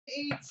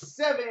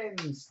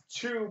Buffalo987's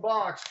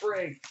 2-box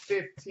break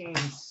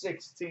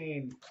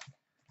 15-16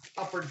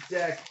 Upper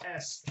Deck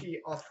SP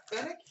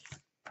Authentic.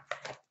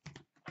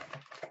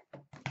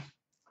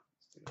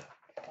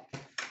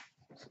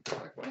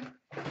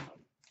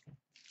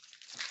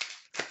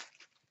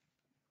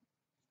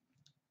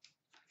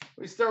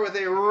 We start with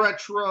a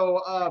retro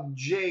of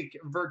Jake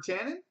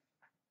Virtanen.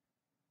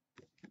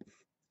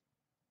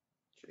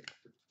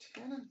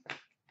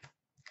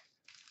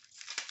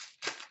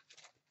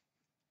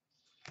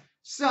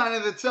 Sign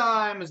of the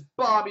Times,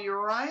 Bobby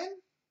Ryan.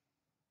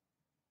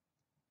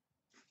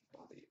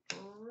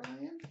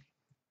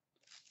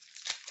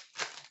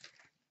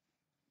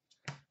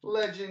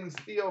 Legends,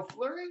 Theo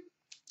Fleury.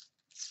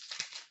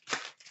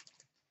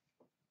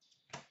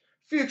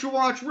 Future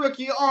Watch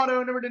rookie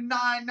auto number to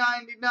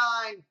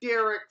 999,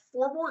 Derek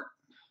Forbort.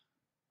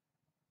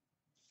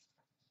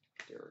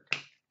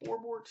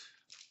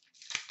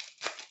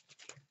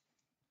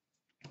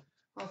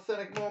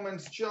 Authentic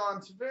Moments,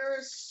 John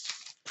Tavares.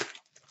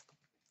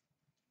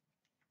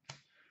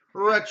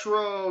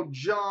 Retro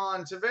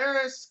John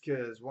Tavares,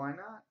 because why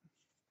not?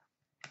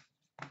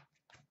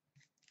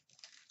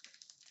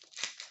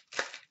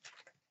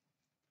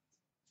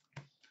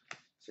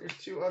 Series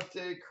 2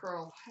 update,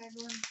 Carl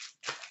Hagelin.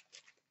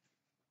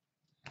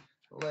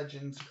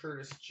 Legends,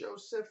 Curtis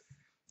Joseph.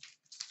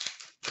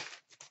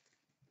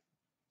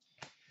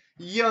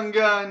 Young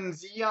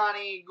Guns,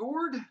 Yanni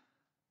Gourde.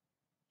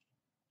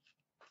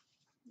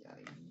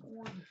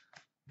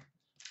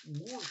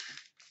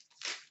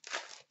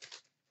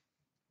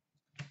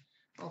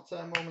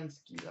 All-time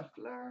Moments, Guy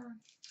Lafleur.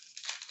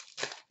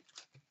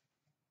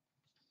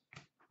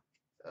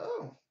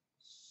 Oh,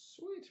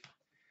 sweet.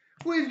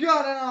 We've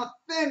got an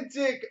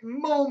Authentic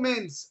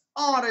Moments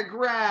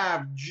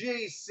autograph,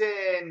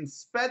 Jason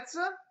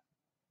Spezza.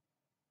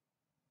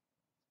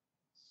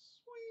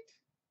 Sweet.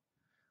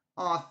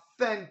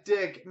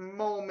 Authentic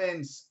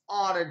Moments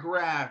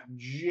autograph,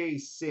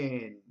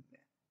 Jason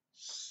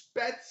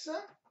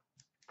Spezza.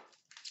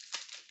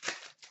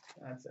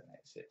 That's a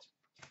nice hit.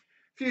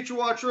 Future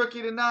Watch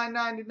rookie to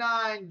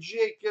 999,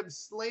 Jacob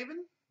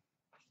Slavin.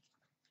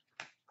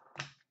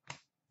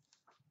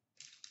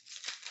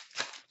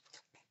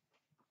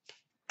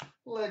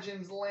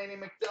 Legends, Laney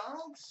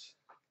McDonald.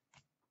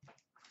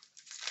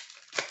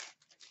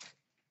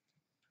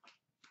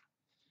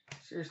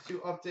 Series 2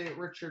 update,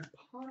 Richard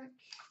Panik.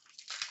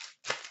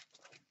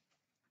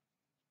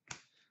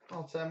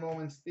 All-time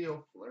Moments,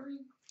 Theo Fleury.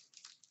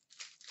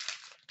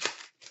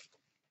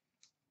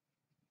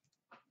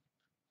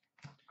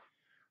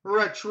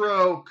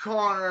 Retro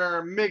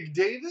Connor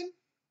McDavid.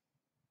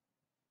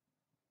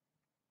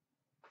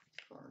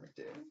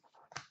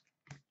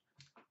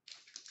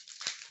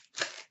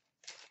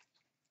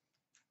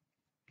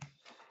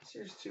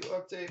 Series 2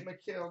 update,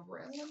 Mikhail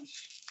Granlund.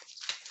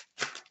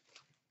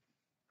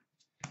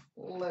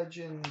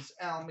 Legends,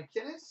 Al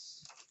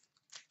McInnes.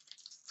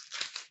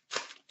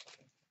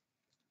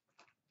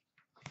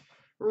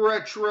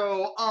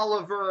 Retro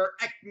Oliver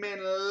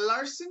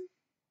Ekman-Larsson.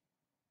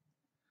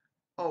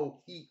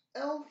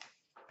 OEL.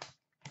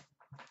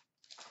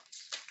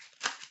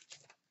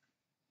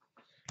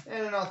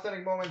 And an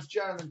Authentic Moments,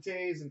 Jonathan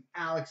Toews and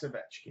Alex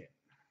Ovechkin.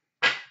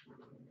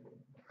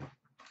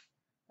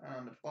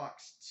 On to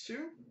box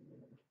 2.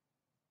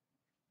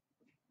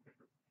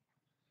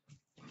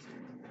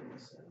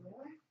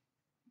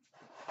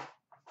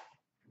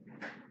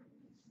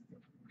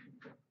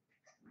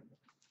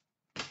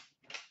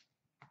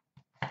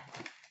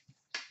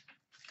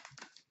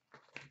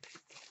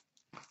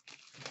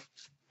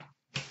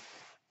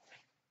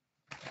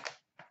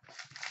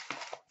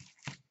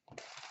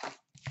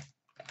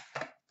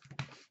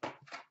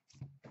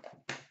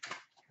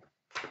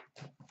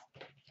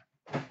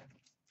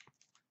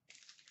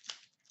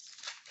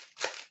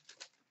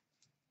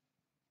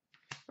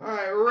 All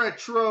right,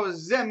 retro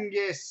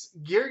Zemgus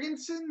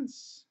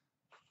Girgensons.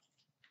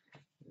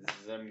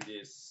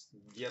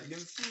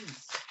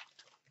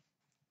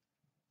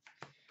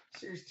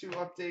 Series 2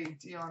 update,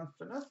 Dion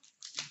Phaneuf.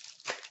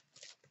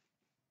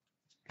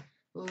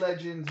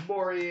 Legends,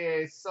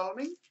 Borje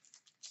Salming.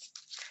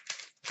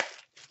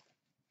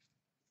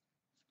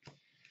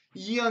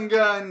 Young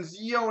Guns,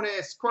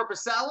 Jonas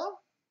Korpisalo.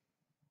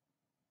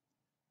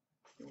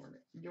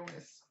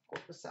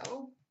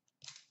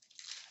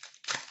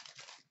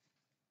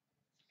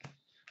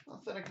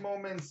 Authentic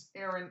Moments,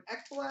 Aaron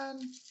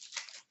Ekblad.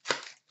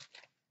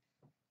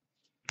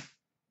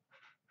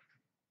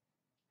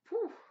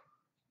 Whew.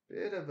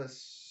 Bit of a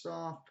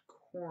soft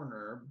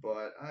corner,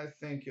 but I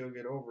think you'll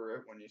get over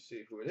it when you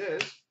see who it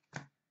is.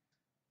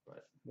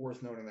 But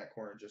worth noting that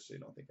corner just so you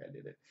don't think I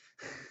did it.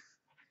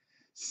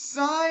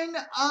 Sign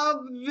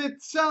of the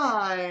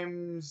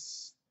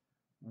Times,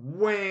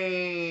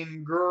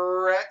 Wayne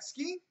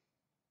Gretzky.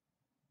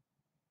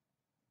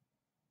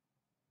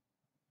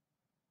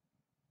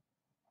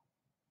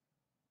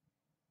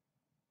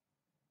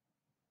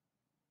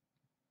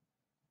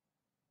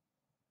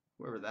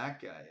 Whoever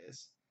that guy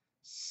is.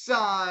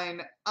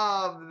 Sign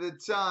of the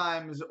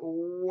Times,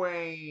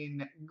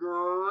 Wayne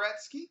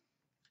Gretzky.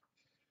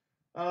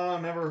 Oh,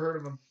 never heard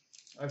of him.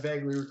 I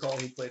vaguely recall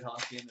he played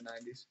hockey in the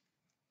 90s.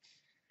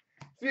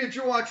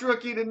 Future Watch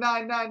rookie to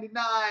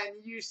 999,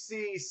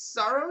 UC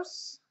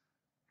Saros.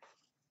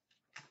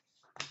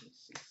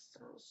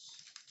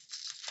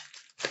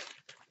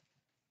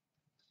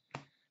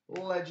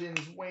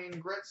 Legends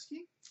Wayne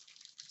Gretzky.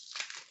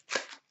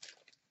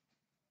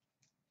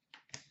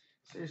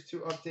 Series 2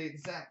 update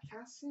Zach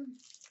Cassian.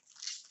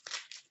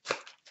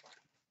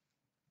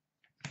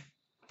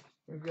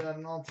 We've got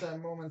an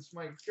all-time moments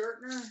Mike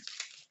Gartner.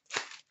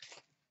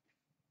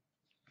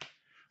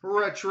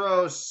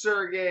 Retro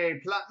Sergei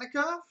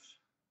Platnikov.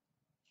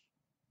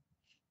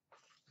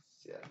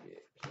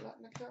 Sergei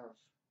Platnikov.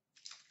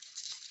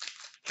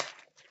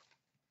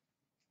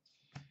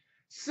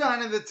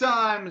 Sign of the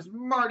Times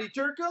Marty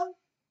Turco.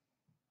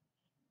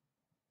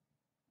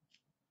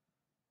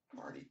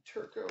 Marty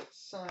Turco,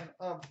 Sign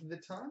of the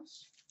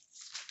Times.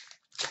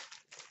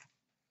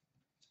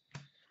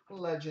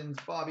 Legends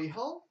Bobby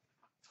Hull.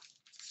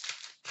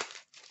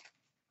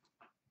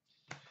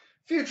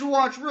 Future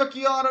Watch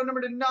rookie auto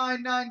number to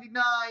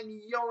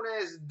 999,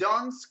 Jonas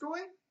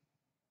Donskoy.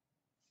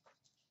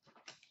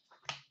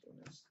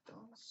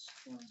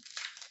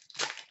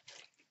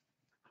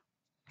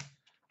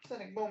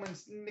 Authentic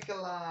Moments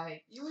Nikolai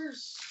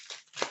Ehlers.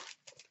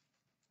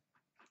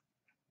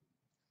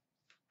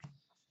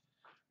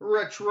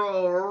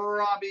 Retro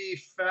Robbie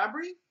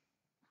Fabry.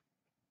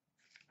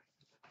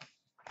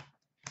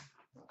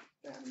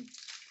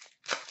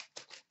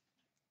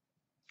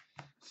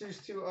 Series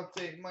 2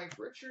 update Mike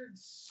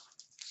Richards.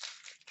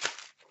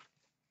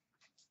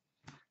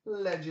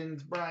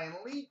 Legends Brian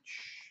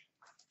Leach.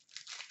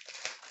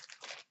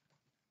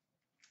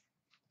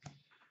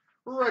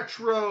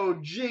 Retro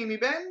Jamie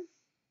Benn.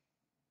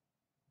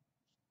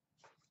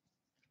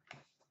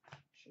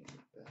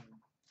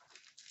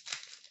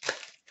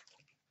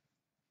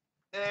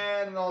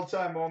 And an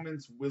all-time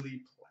moments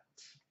Willie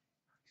Plett.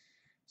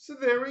 So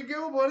there we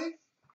go, buddy.